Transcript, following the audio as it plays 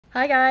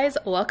Hi guys,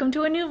 welcome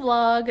to a new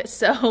vlog.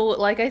 So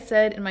like I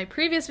said in my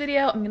previous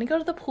video, I'm gonna go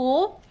to the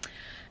pool.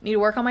 Need to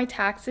work on my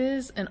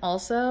taxes, and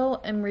also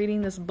I'm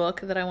reading this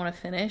book that I want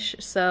to finish.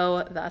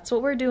 So that's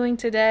what we're doing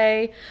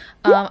today.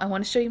 I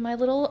want to show you my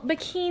little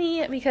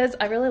bikini because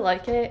I really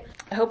like it.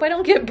 I hope I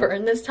don't get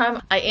burned this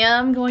time. I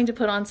am going to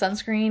put on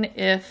sunscreen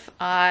if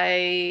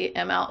I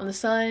am out in the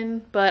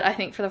sun, but I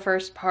think for the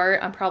first part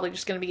I'm probably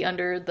just going to be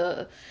under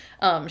the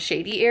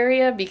shady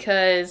area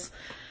because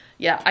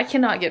yeah, I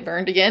cannot get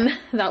burned again.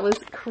 That was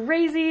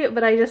crazy,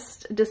 but I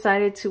just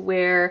decided to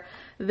wear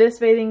this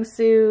bathing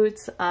suit.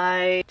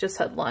 I just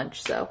had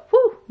lunch, so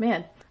whew,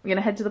 man. I'm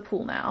gonna head to the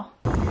pool now.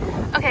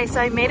 Okay,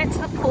 so I made it to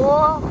the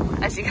pool,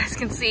 as you guys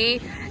can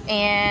see,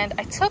 and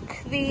I took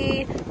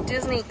the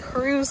Disney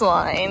Cruise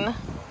Line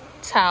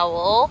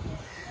towel,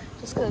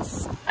 just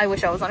because I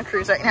wish I was on a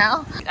cruise right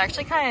now. It's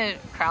actually kind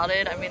of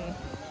crowded. I mean,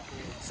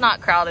 it's not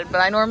crowded, but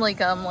I normally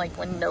come like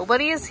when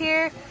nobody is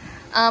here.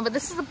 But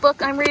this is the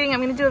book I'm reading.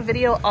 I'm going to do a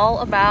video all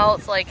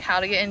about like how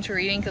to get into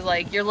reading, because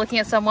like you're looking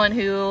at someone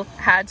who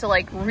had to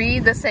like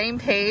read the same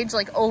page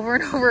like over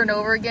and over and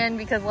over again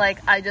because like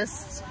I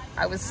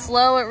was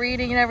slow at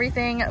reading and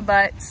everything.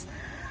 But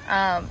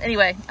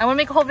anyway, I want to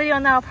make a whole video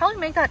on that. I'll probably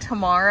make that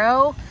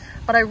tomorrow,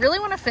 but I really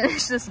want to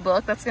finish this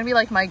book. That's going to be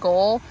like my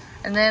goal.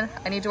 And then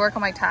I need to work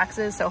on my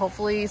taxes, so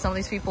hopefully some of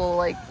these people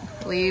like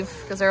leave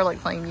because they're like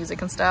playing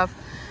music and stuff,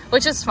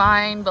 which is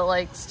fine, but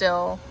like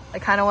still I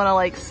kind of want to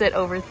like sit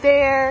over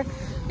there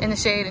in the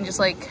shade and just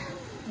like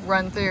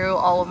run through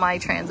all of my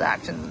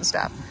transactions and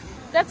stuff.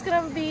 That's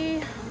gonna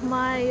be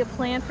my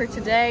plan for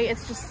today.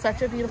 It's just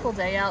such a beautiful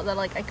day out that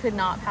like I could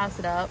not pass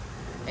it up.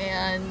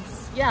 And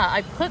yeah,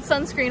 I put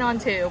sunscreen on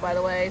too, by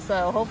the way,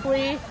 so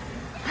hopefully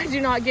I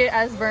do not get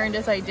as burned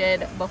as I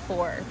did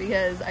before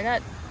because I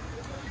got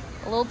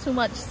a little too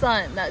much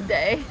sun that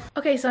day.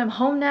 Okay, so I'm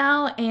home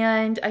now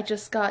and I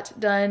just got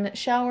done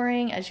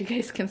showering, as you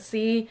guys can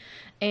see,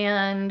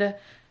 and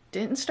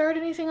didn't start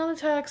anything on the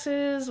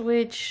taxes,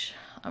 which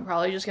I'm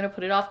probably just gonna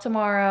put it off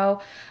tomorrow.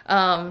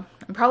 I'm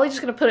probably just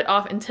gonna put it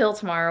off until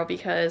tomorrow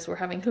because we're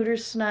having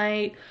Hooters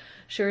tonight.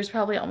 Sure's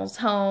probably almost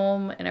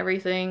home and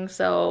everything,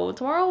 so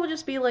tomorrow will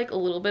just be like a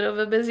little bit of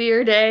a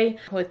busier day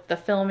with the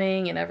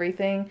filming and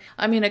everything.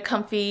 I'm in a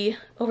comfy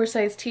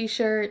oversized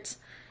t-shirt,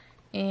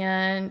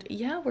 and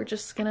yeah, we're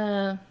just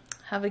gonna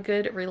have a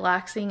good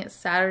relaxing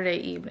Saturday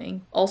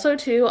evening. Also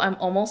too, I'm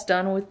almost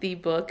done with the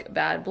book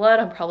Bad Blood.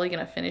 I'm probably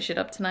gonna finish it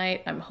up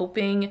tonight, I'm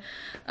hoping,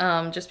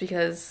 just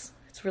because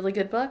it's a really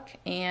good book.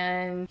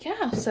 And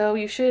yeah, so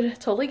you should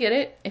totally get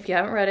it if you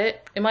haven't read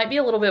it. It might be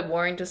a little bit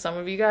boring to some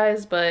of you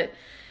guys, but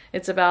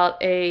it's about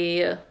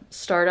a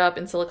startup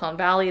in Silicon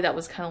Valley that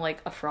was kind of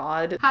like a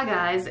fraud. Hi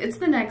guys, it's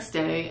the next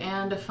day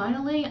and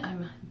finally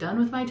I'm done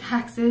with my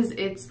taxes.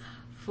 It's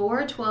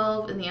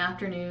 4:12 in the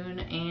afternoon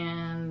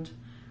and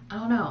I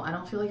don't know, I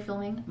don't feel like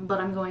filming, but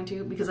I'm going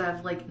to because I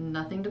have like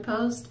nothing to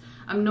post.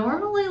 I'm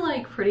normally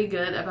like pretty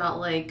good about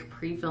like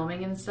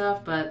pre-filming and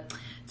stuff, but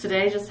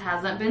today just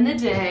hasn't been the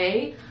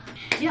day.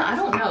 Yeah, I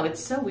don't know,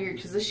 it's so weird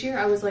because this year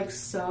I was like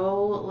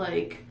so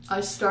like,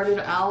 I started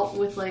out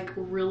with like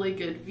really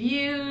good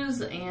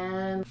views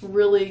and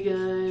really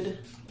good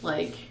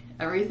like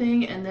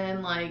everything, and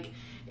then like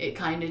it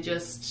kind of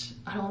just,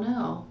 I don't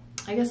know.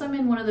 I guess I'm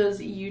in one of those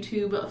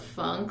YouTube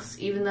funks,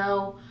 even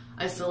though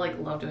I still like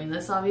love doing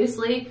this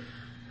obviously.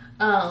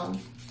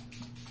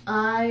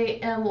 I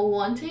am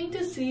wanting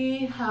to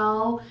see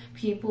how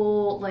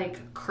people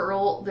like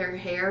curl their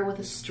hair with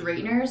a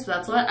straightener, so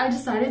that's what I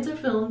decided to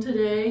film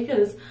today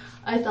because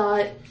I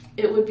thought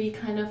it would be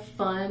kind of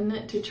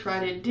fun to try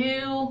to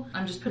do.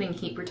 I'm just putting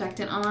heat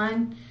protectant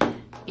on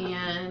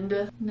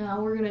and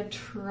now we're gonna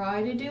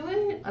try to do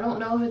it. I don't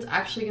know if it's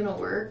actually gonna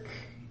work.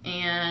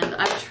 And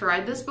I've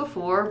tried this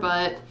before,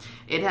 but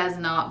it has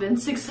not been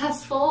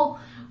successful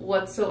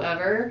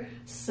whatsoever.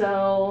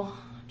 So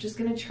I'm just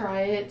gonna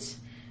try it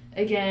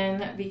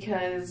again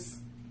because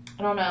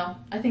I don't know.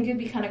 I think it'd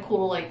be kind of cool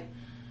to like,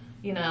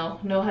 you know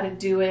how to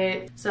do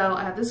it. So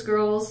I have this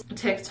girl's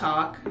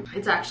TikTok.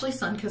 It's actually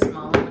Sunkissed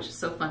Mom, which is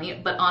so funny.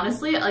 But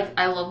honestly, like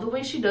I love the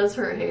way she does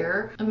her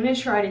hair. I'm gonna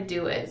try to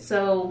do it.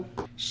 So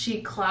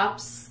she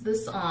claps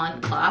this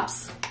on,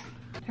 claps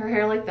her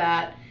hair like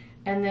that,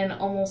 and then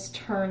almost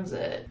turns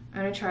it.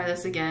 I'm gonna try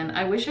this again.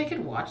 I wish I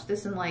could watch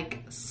this in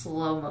like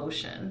slow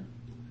motion.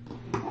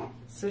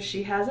 So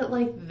she has it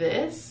like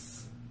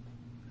this.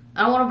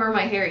 I don't want to burn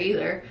my hair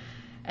either.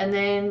 And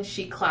then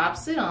she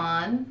claps it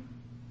on.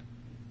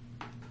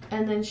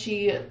 And then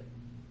she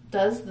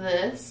does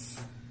this.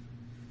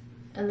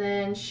 And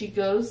then she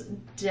goes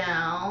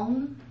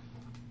down.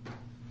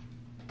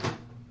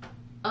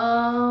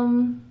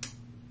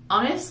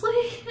 Honestly,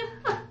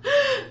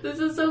 this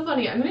is so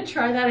funny. I'm gonna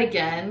try that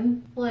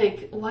again.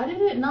 Like, why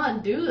did it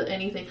not do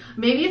anything?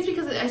 Maybe it's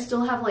because I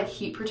still have like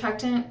heat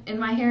protectant in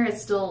my hair.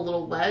 It's still a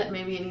little wet.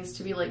 Maybe it needs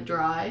to be like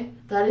dry.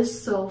 That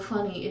is so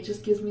funny. It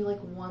just gives me like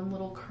one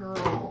little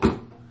curl.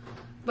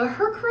 But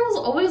her curls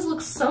always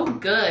look so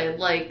good.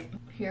 Like,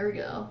 here we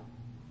go.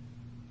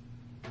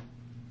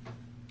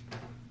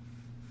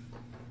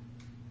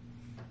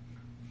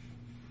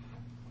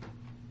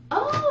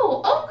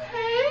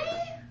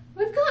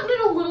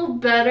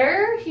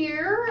 better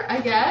here,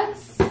 I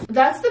guess.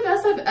 That's the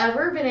best I've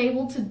ever been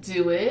able to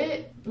do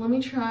it. Let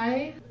me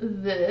try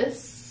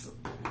this.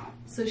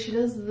 So she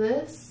does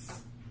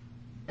this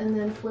and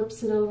then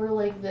flips it over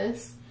like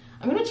this.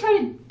 I'm gonna try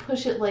to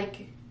push it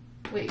like,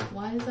 wait,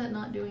 why is that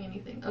not doing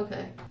anything?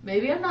 Okay,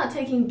 maybe I'm not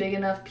taking big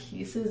enough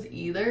pieces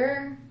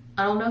either.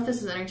 I don't know if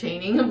this is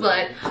entertaining,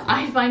 but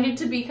I find it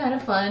to be kind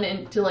of fun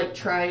and to like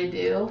try to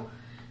do.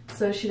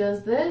 So she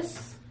does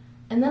this,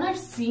 and then I've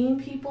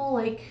seen people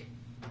like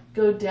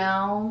go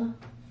down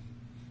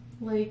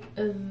like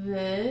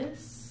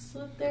this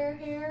with their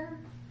hair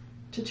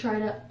to try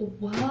to,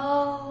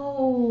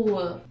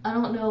 whoa. I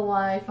don't know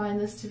why I find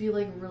this to be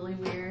like really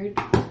weird,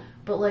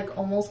 but like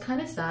almost kind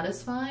of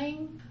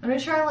satisfying. I'm gonna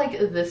try like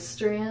this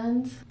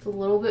strand. It's a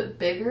little bit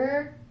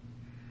bigger.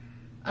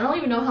 I don't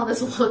even know how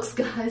this looks,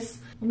 guys.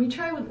 Let me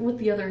try with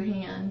the other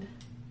hand.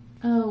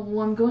 Oh,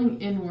 well, I'm going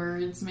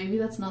inwards. Maybe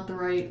that's not the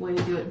right way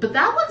to do it, but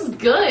that looks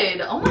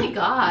good. Oh my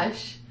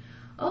gosh.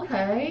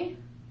 Okay.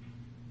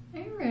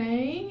 All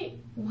right.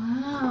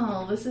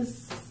 Wow, this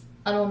is,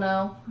 I don't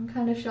know. I'm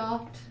kind of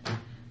shocked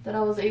that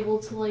I was able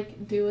to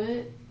like do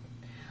it.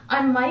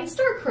 I might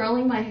start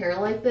curling my hair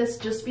like this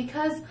just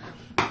because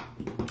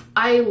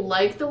I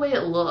like the way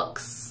it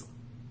looks.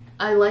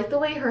 I like the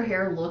way her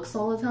hair looks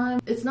all the time.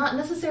 It's not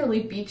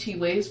necessarily beachy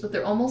waves, but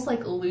they're almost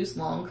like loose,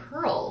 long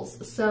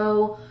curls.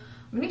 So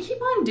I'm gonna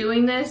keep on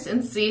doing this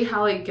and see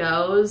how it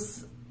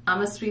goes. I'm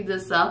gonna speed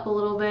this up a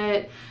little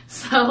bit.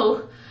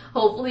 So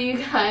hopefully you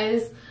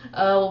guys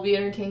will be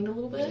entertained a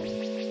little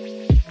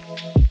bit.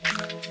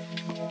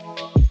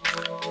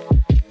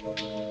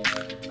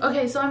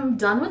 Okay, so I'm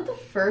done with the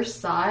first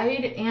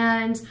side,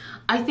 and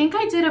I think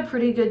I did a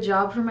pretty good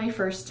job for my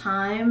first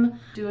time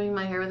doing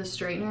my hair with a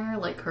straightener,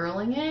 like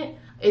curling it.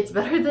 It's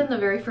better than the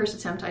very first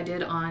attempt I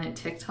did on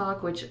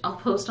TikTok, which I'll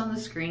post on the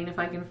screen if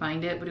I can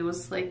find it, but it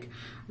was like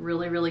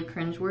really, really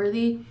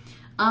cringeworthy.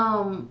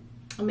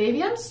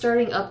 Maybe I'm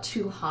starting up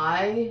too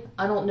high,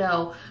 I don't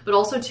know. But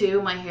also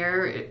too, my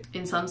hair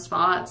in some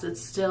spots,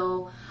 it's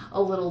still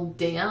a little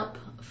damp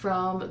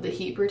from the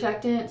heat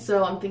protectant.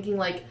 So I'm thinking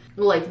like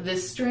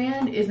this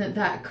strand isn't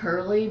that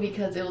curly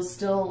because it was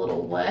still a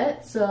little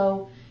wet.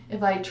 So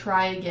if I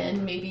try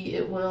again, maybe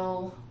it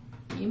will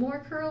be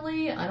more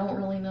curly. I don't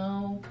really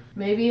know.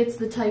 Maybe it's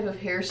the type of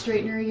hair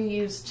straightener you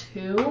use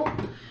too.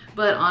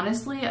 But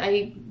honestly,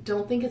 I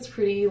don't think it's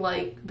pretty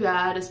like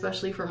bad,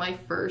 especially for my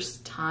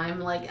first time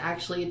like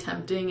actually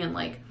attempting and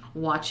like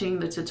watching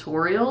the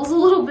tutorials a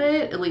little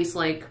bit, at least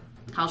like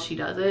how she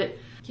does it.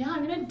 Yeah,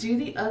 I'm gonna do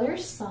the other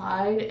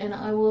side and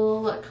I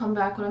will come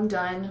back when I'm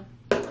done.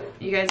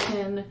 You guys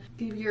can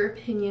give your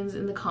opinions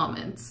in the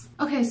comments.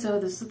 Okay, so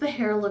this is what the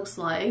hair looks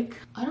like.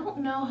 I don't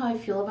know how I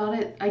feel about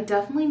it. I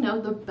definitely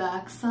know the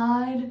back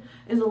side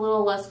is a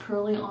little less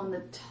curly on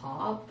the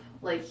top,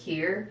 like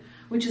here,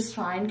 which is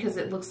fine because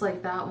it looks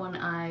like that when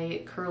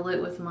I curl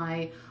it with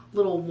my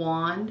little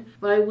wand.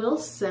 But I will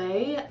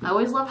say, I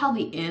always love how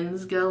the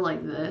ends go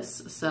like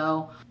this.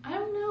 So I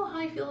don't know how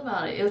I feel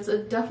about it. It's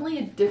definitely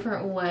a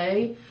different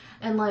way,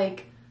 and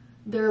like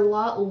they're a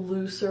lot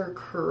looser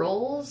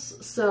curls,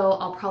 so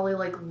I'll probably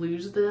like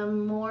lose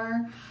them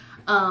more.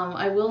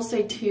 I will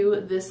say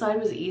too, this side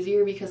was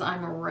easier because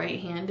I'm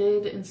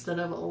right-handed instead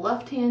of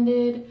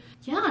left-handed.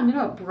 Yeah, I'm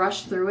gonna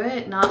brush through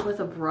it, not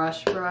with a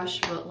brush,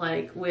 but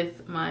like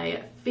with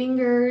my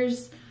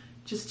fingers,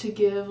 just to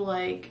give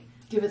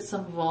it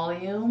some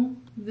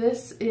volume.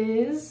 This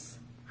is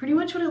pretty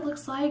much what it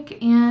looks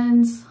like,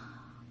 and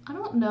I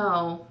don't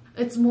know.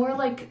 It's more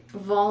like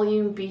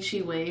volume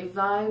beachy wave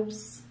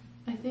vibes,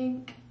 I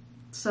think.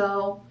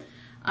 So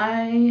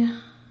I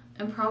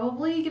am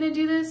probably gonna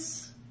do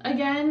this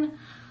again,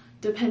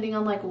 depending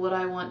on like what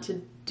I want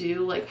to do,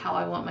 like how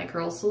I want my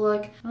curls to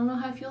look. I don't know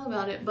how I feel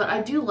about it, but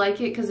I do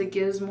like it because it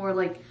gives more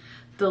like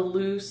the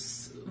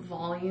loose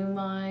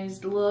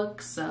volumized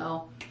look.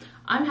 So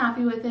I'm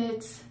happy with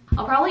it.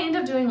 I'll probably end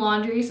up doing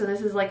laundry, so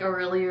this is like a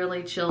really,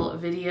 really chill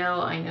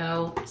video. I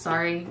know,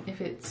 sorry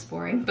if it's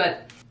boring,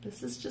 but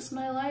this is just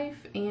my life.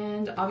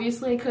 And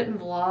obviously I couldn't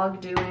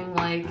vlog doing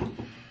like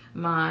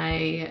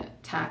my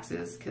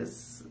taxes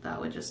because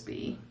that would just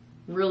be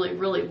really,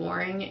 really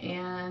boring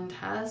and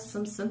has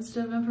some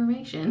sensitive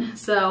information.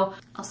 So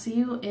I'll see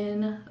you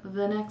in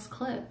the next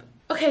clip.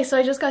 Okay, so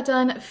I just got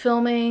done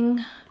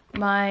filming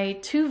my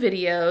 2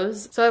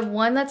 videos. So I have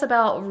one that's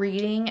about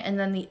reading and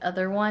then the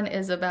other one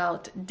is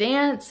about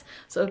dance.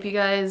 So I hope you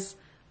guys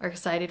are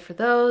excited for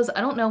those.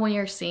 I don't know when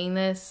you're seeing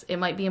this. It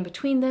might be in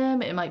between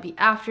them. It might be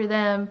after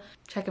them.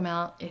 Check them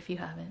out if you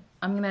haven't.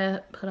 I'm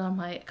gonna put on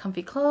my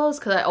comfy clothes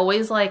because I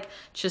always like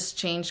just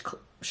change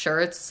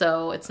shirts,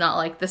 so it's not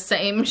like the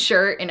same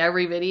shirt in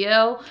every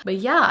video. But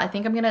yeah, I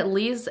think I'm gonna at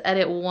least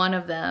edit one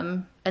of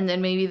them and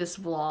then maybe this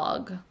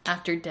vlog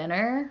after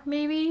dinner,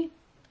 maybe?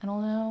 I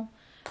don't know.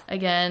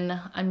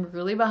 Again, I'm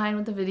really behind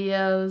with the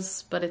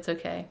videos, but it's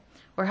okay.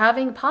 We're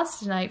having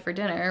pasta tonight for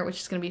dinner, which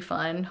is gonna be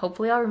fun.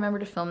 Hopefully I'll remember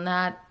to film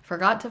that.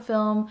 Forgot to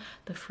film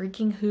the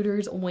freaking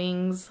Hooters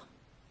wings.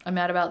 I'm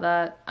mad about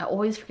that. I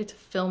always forget to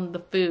film the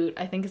food.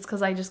 I think it's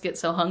because I just get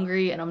so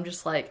hungry and I'm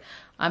just like,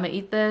 I'm gonna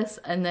eat this,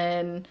 and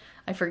then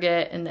I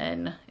forget, and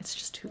then it's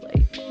just too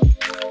late.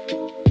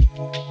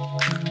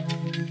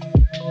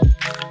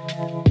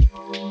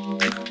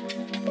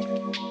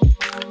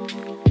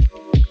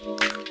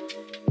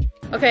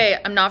 Okay,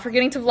 I'm not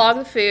forgetting to vlog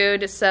the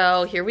food,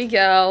 so here we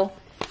go.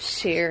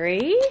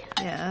 Sherry?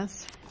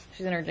 Yes.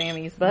 She's in her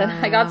jammies, but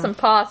I got some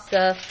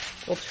pasta.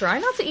 We'll try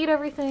not to eat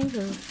everything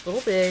because it's a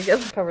little big.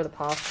 Let's cover the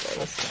pasta.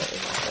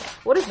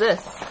 What is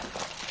this?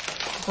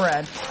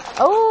 Bread.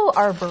 Oh,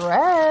 our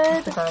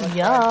bread. Garlic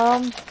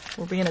Yum. Bread.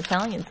 We're being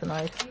Italian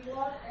tonight.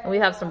 And we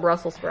have some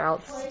Brussels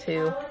sprouts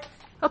too.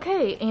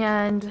 Okay,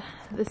 and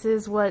this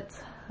is what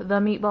the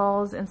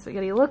meatballs and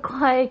spaghetti look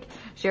like.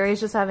 Sherry's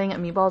just having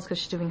meatballs because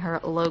she's doing her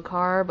low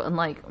carb,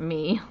 unlike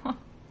me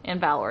and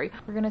Valerie.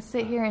 We're gonna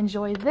sit here and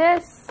enjoy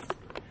this.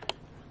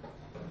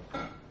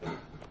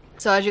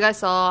 So as you guys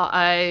saw,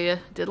 I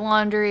did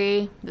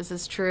laundry. This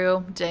is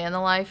true, day in the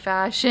life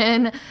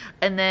fashion.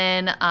 And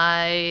then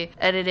I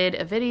edited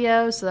a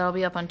video, so that'll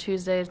be up on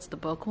Tuesday. It's the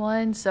book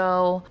one.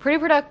 So pretty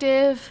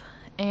productive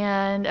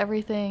and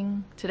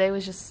everything. Today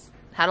was just,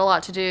 had a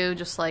lot to do,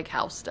 just like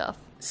house stuff.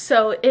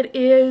 So it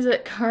is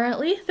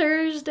currently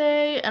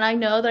Thursday, and I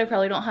know that I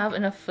probably don't have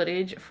enough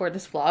footage for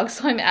this vlog,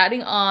 so I'm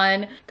adding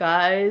on.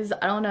 Guys,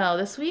 I don't know,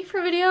 this week for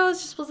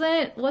videos just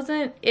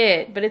wasn't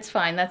it, but it's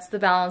fine. That's the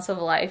balance of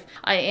life.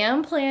 I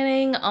am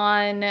planning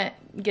on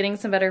getting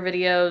some better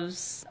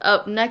videos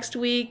up next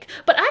week,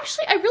 but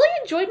actually I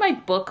really enjoyed my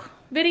book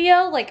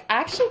video. Like, I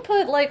actually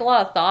put like a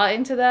lot of thought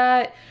into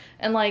that,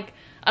 and like,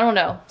 I don't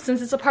know,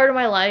 since it's a part of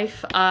my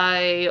life,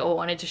 I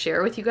wanted to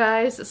share with you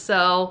guys.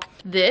 So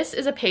this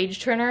is a page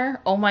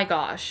turner. Oh my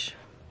gosh.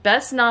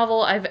 Best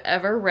novel I've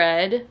ever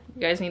read. You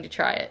guys need to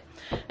try it.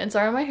 And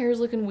sorry, my hair is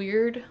looking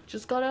weird.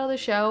 Just got out of the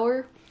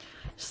shower.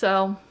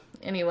 So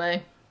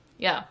anyway,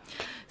 yeah.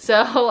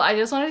 So I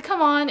just wanted to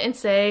come on and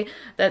say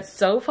that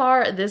so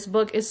far this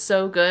book is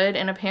so good.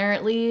 And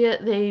apparently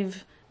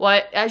they've,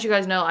 well, as you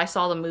guys know, I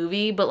saw the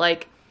movie, but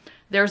like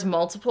there's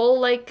multiple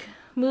like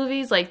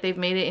movies, like they've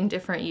made it in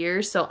different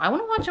years, so I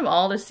want to watch them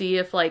all to see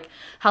if like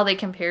how they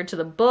compare to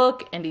the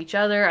book and each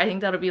other. I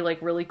think that'll be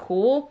like really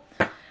cool.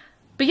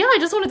 But yeah, I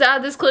just wanted to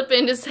add this clip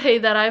in to say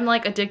that I'm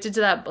like addicted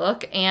to that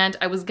book, and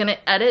I was gonna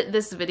edit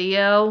this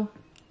video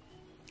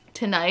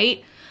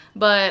tonight,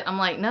 but I'm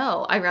like,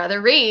 no, I'd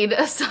rather read.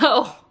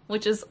 So,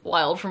 which is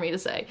wild for me to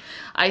say.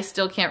 I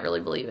still can't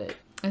really believe it.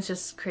 It's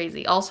just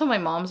crazy. Also, my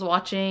mom's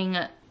watching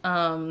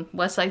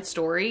West Side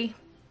Story.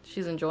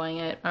 She's enjoying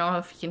it. I don't know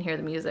if you can hear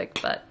the music,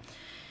 but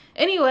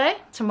anyway,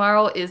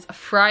 tomorrow is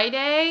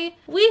Friday.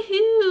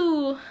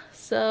 Woohoo!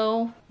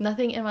 So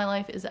nothing in my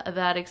life is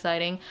that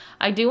exciting.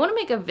 I do want to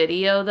make a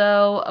video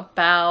though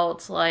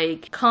about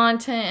like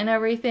content and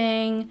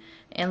everything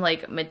and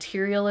like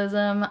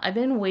materialism. I've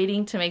been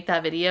waiting to make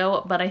that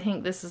video, but I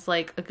think this is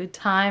like a good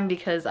time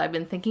because I've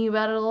been thinking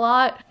about it a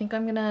lot. I think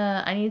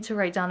I need to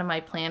write down in my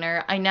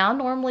planner. I now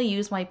normally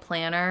use my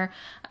planner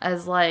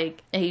as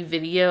like a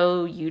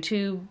video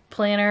YouTube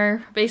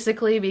planner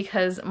basically,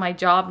 because my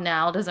job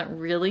now doesn't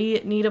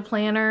really need a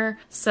planner.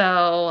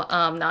 So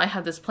now I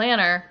have this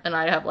planner and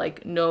I have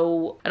like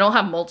I don't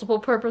have multiple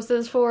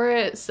purposes for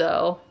it,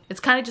 so it's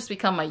kind of just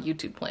become my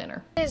YouTube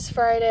planner. It is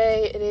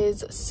Friday, it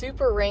is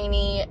super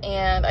rainy,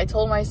 and I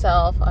told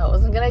myself I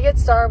wasn't gonna get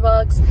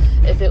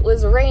Starbucks if it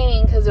was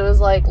raining because it was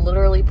like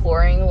literally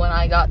pouring when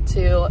I got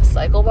to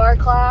cycle bar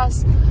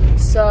class.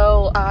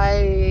 So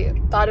I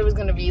thought it was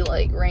gonna be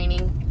like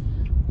raining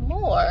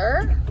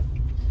more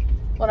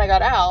when I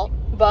got out,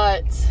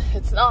 but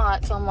it's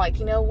not. So I'm like,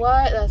 you know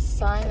what? That's a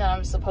sign that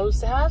I'm supposed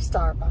to have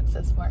Starbucks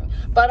this morning.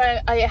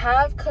 But I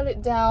have cut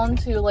it down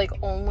to like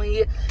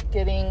only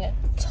getting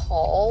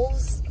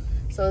talls.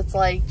 So it's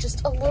like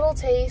just a little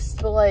taste,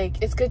 but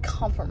like it's good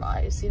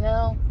compromise, you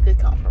know? Good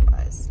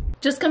compromise.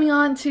 Just coming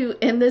on to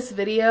end this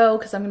video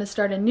because I'm going to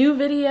start a new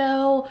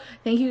video.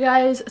 Thank you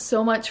guys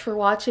so much for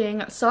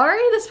watching. Sorry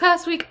this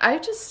past week, I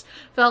just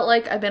felt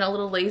like I've been a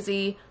little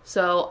lazy,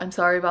 so I'm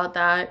sorry about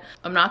that.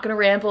 I'm not going to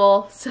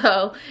ramble,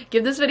 so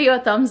give this video a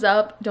thumbs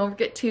up. Don't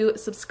forget to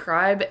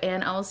subscribe,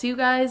 and I will see you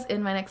guys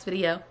in my next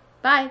video.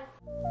 Bye!